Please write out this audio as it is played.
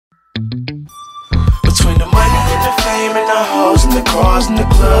fame and the hoes and the cars and the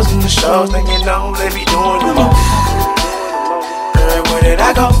clubs and the shows, then you know they be doing the most. Where did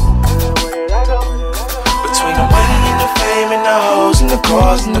I go? Between the money and the fame and the hoes and the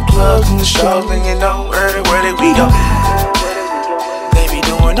cars and the clubs and the shows, then you know where did we go? They be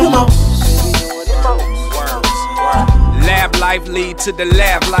doing the most. Lab life lead to the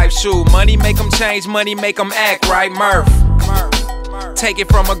lab life. Shoot, money make them change, money make them act right. Murph, take it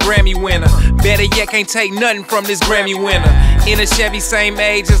from a Grammy winner. Better yet, can't take nothing from this Grammy winner. In a Chevy, same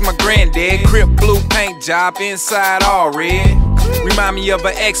age as my granddad. Crip blue paint job, inside all red. Remind me of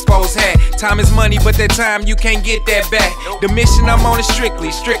an Expos hat. Time is money, but that time you can't get that back. The mission I'm on is strictly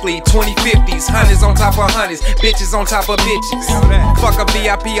 2050s. Hundreds on top of hundreds, bitches on top of bitches. Fuck a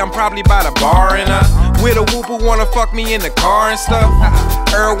VIP, I'm probably by the bar and with a whoop who wanna fuck me in the car and stuff.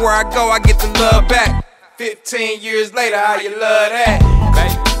 Everywhere I go, I get the love back. 15 years later, how you love that?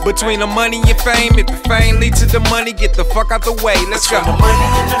 Between the money and fame, if the fame leads to the money, get the fuck out the way, let's go. Between the money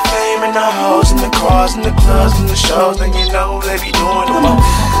and the fame and the hoes and the cars and the clubs and the shows, then you know they be doing the most.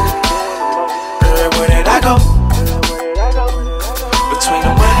 Where did I go? Between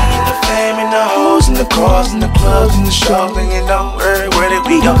the money and the fame and the hoes and the cars and the clubs and the shows, then you know where did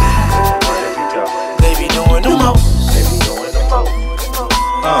we go? They be doing the most.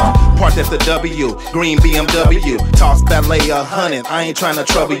 Parked at the W, green BMW. Toss ballet 100, I ain't tryna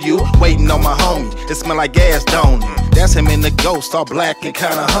trouble you. Waiting on my homie, it smell like gas, don't it? That's him in the Ghost, all black and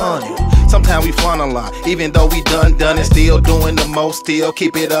kinda honey. Sometimes we fun a lot, even though we done it. Still doing the most, still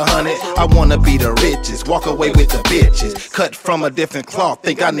keep it 100. I wanna be the richest, walk away with the bitches. Cut from a different cloth,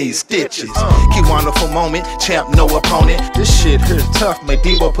 think I need stitches. Kyjuan wonderful moment, champ, no opponent. This shit here tough, make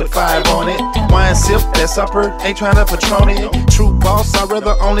Debo put 5 on it. Wine sip, that supper, ain't tryna patron it. True boss, I'd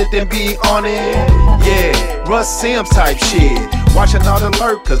rather own it than be on it. Yeah, Russ Sims type shit. Watching all the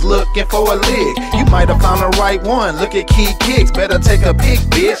lurkers, looking for a lick. You might have found the right one, look at key kicks. Better take a pic,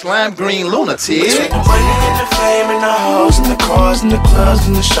 bitch, lime green lunatic. Between the money and the fame and the hoes and the cars and the clubs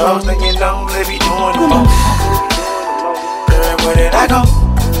and the shows, then you know they be doing the most. Where did I go?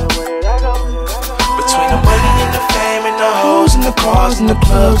 Between the money and the fame and the hoes and the cars and the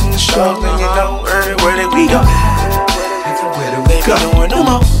clubs and the shows, then you know where did we go? They be doing the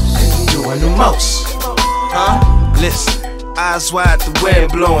most. Doing the most. Listen. Eyes wide, the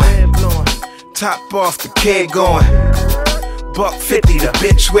wind blowing. Top off, the kid going. $150, the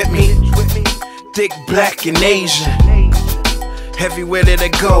bitch with me. Thick, black, and Asian. Everywhere that I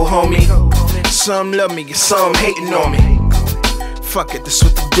go, homie. Some love me, and some hating on me. Fuck it, that's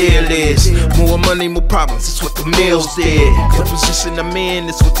what the deal is. More money, more problems, that's what the meals did. The position I'm in,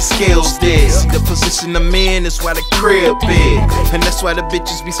 that's what the skills did. See, the position I'm in, that's why the crib big. And that's why the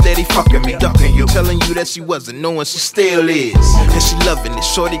bitches be steady fucking me, ducking you. Telling you that she wasn't, knowing she still is. And she loving it,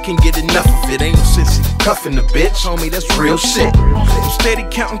 shorty can't get enough of it. Ain't no sense in cuffing the bitch, homie, that's real shit. I'm steady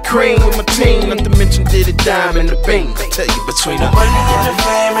counting cream with my team, not to mention did it dime in the beam. I tell you, between the money and the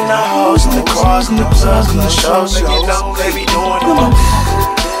fame and the hoes and the cars and the clubs and the shows, and you know they be doing the where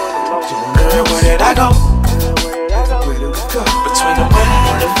did I go? Between the money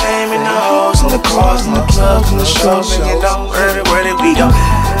and the fame and the hoes and the cars and the clubs and the shows, and you know where did we go?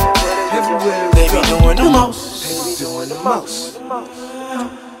 They be doing the most. They be doing the most.